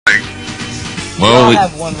Well, We all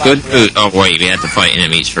have one life good left. food. Oh wait, we have to fight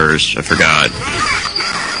enemies first. I forgot.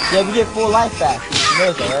 Yeah, we get full life back. You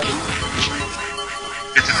know that, right?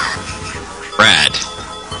 Brad.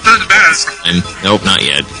 Not the best. Nope, not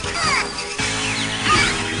yet.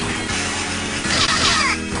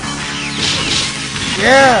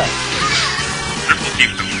 Yeah! Triple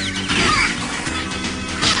team them.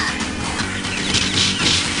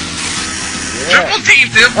 Triple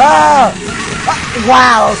teamed him. Ah!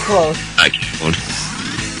 Wow, that was close. I killed.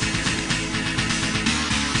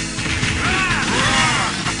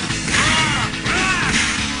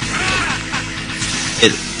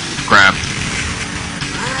 Crap.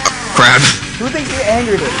 Crap. Who thinks he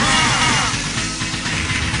angered it?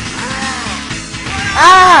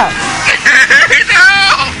 Ah!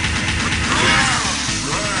 No!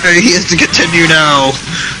 He has to continue now.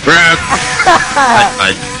 Crap.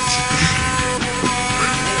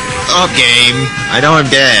 Oh, game. I know I'm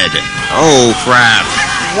dead. Oh, crap.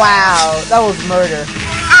 Wow, that was murder.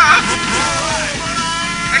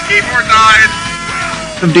 My keyboard died.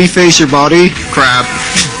 Deface your body. Crap.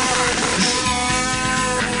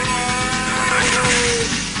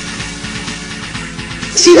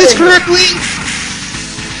 See this correctly?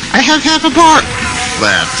 I have half a bar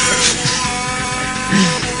left.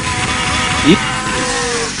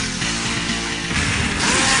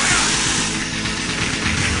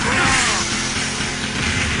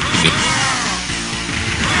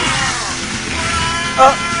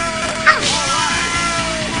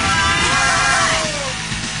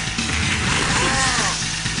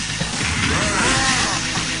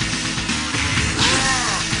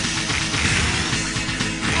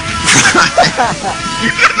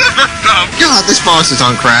 God, this boss is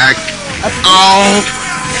on crack. Oh,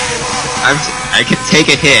 I can take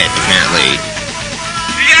a hit apparently.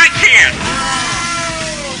 Yeah, I can't.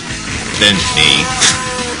 Then me.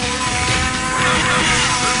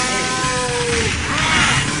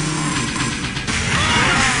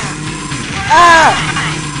 Ah!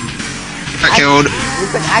 I killed.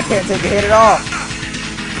 Looks like I can't take a hit at all.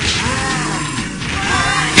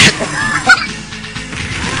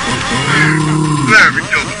 There, we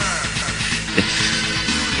killed him.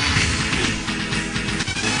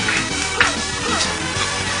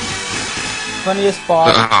 Funniest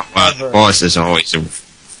boss Wow, the ever. boss is always a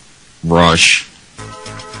rush.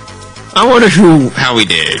 I wonder how we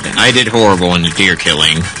did. I did horrible in the deer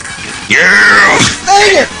killing. Yeah!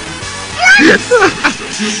 Dang it!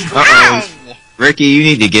 Uh-oh. Ricky, you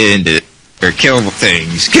need to get into or kill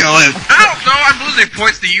things. Kill him. I don't know, I'm losing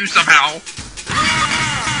points to you somehow.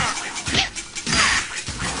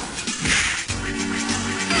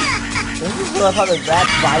 Don't you realize how the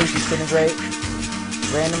rat's bodies disintegrate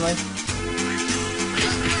randomly?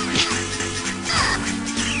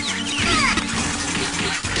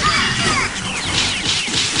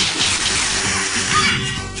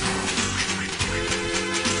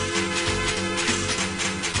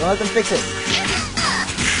 Don't let them fix it.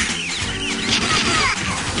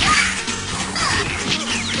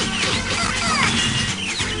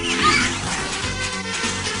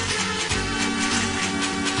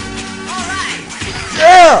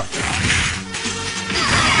 Yeah!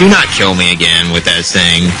 Do not kill me again with that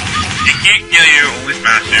thing. He can't kill you, only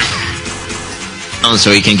smash you. Oh, so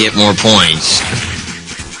he can get more points.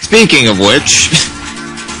 Speaking of which,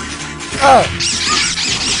 Oh!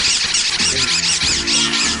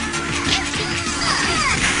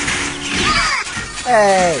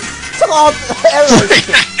 Hey! Come on! Everybody!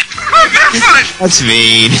 that's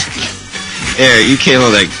mean. There, you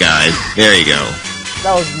kill that guy. There you go.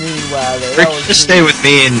 That was mean, Wilder. Rick, That was just mean. stay with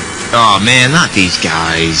me and... Oh man, not these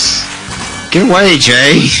guys. Get away,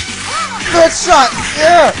 Jay. Good shot!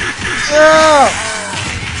 Yeah! Yeah!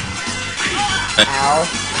 Ow.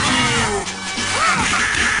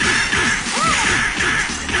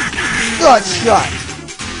 Good shot!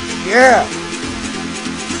 Yeah!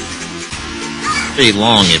 Pretty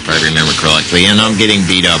long, if I remember correctly, and I'm getting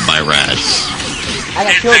beat up by rats. I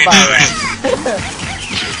got killed by that.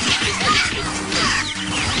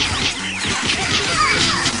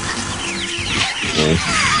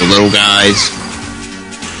 The little guys.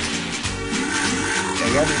 Yeah,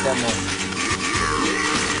 you gotta do that more.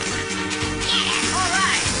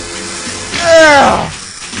 Yeah!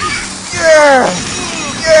 Yeah!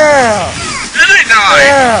 Yeah! And I died!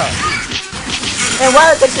 Yeah! And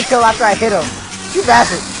why did I take the kill after I hit him? You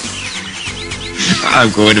bastard!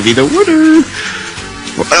 I'm going to be the winner.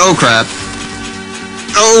 Oh crap.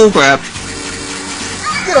 Oh crap.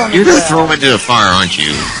 Get on the You're gonna ground! throw him into the fire, aren't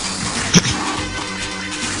you?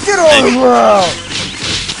 Get on the ground!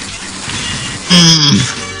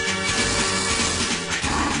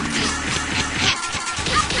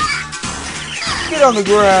 Get on the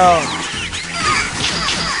ground.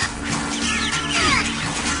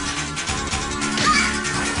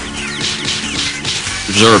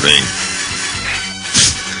 Observing.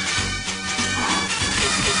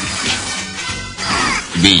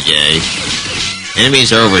 BJ.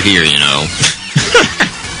 Enemies are over here, you know.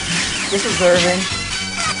 Just observing.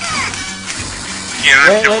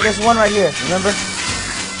 Yeah, Wait, there's one right here, remember?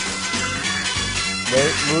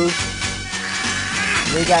 Wait, move.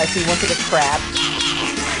 We gotta see one to the crab.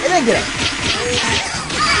 And then get him.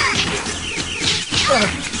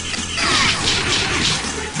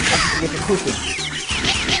 Get the cooking.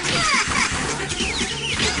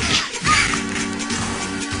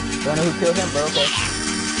 Don't know who killed him, but okay.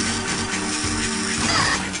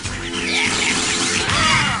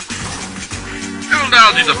 Kill down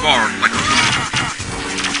these bars like a...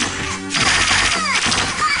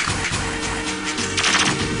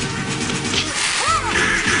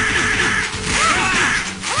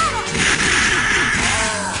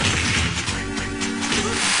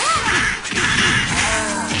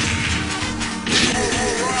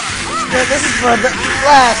 This is for the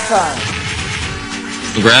last time.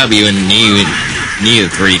 Grab you and knee you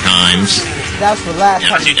 3 times. That was for last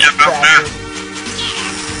time. you jump out fast.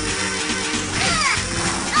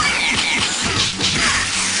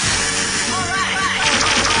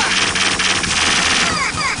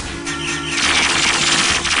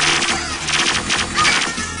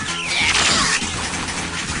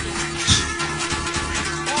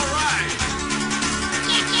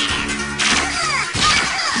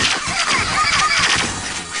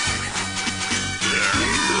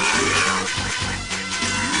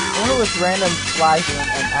 With random flies and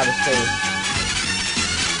out of space.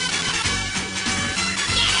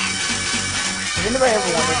 Has anybody ever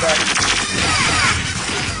wondered that?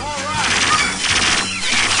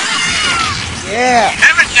 Yeah!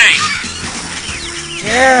 Imitate!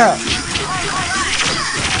 Yeah!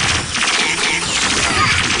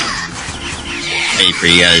 Hey, for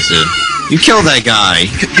you guys, you killed that guy.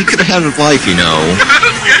 You could have had his life, you know.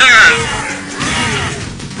 Yes!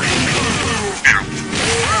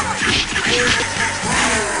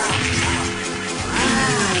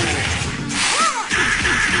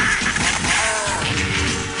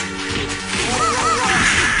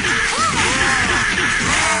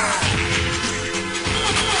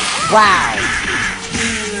 Wow!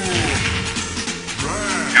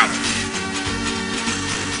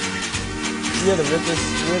 You're the richest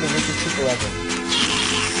people ever.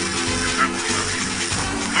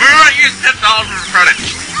 Remember I used $10 for credit.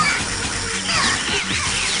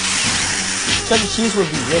 Chuck E. Cheese would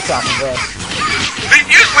be rich off of us. They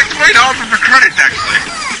used like $20 for credits actually.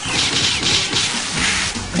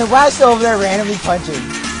 And why is he over there randomly punching?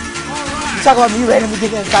 You talk about me randomly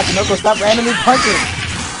getting inside the knuckles, stop randomly punching!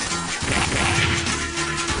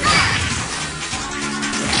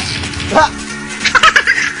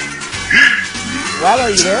 Well,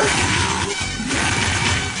 are you there?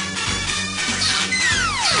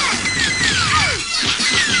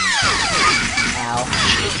 Ow.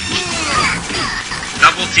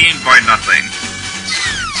 Double teamed by nothing.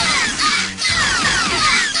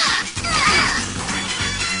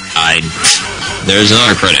 There's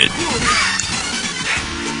another credit.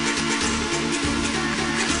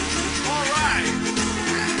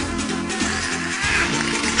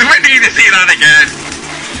 Do I need to see that again?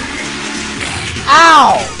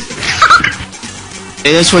 Ow!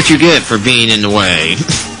 Hey, that's what you get for being in the way.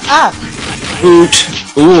 Ah! Oot.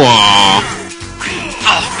 Ooh, aw.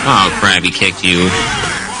 Oh, crap, he kicked you.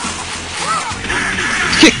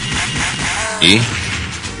 Kick.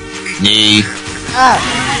 Knee. Ah!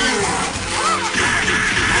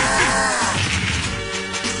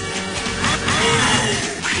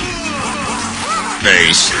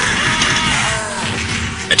 Face.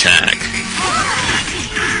 Attack.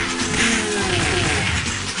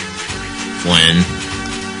 Win.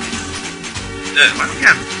 Why do we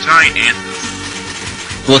have giant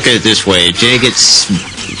ants? Look at it this way: if Jay gets,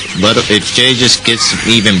 if Jay just gets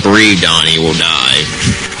even breathed on, he will die.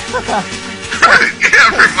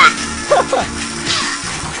 Everyone.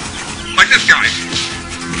 Like this guy.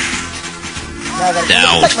 Now I gotta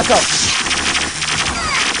Down. protect myself.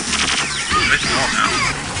 This is all now.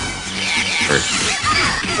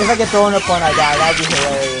 If I get thrown up when I die, that'd be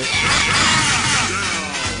hilarious.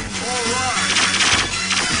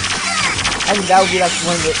 I think that would be like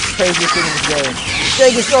one of the craziest things in the game.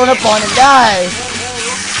 Jay gets thrown up on and dies!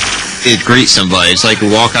 It greets somebody. It's like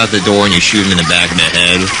you walk out the door and you shoot him in the back of the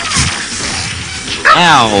head.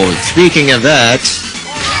 Ow! Speaking of that,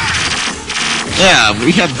 yeah,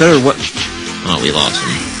 we have better. What? Oh, we lost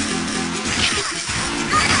him.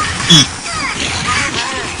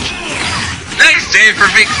 James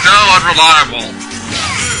for being so unreliable.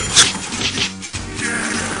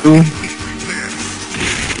 Ooh.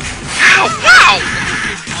 Ow! Wow!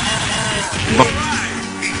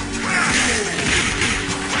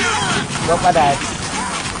 Nope, I died.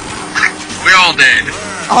 We all did.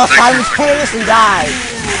 All simultaneously died.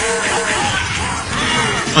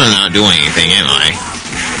 I'm not doing anything, am I?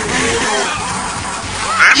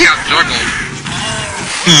 I got juggled.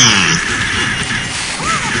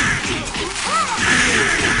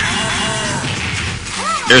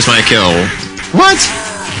 There's my kill. What?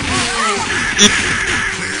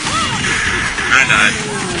 I died.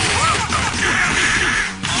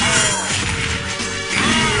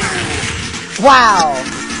 Wow.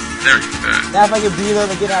 There you go. Now if I can breathe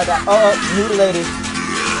over, get out of that. Oh, mutilated.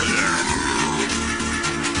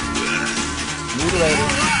 Mutilated.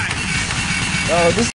 Oh, this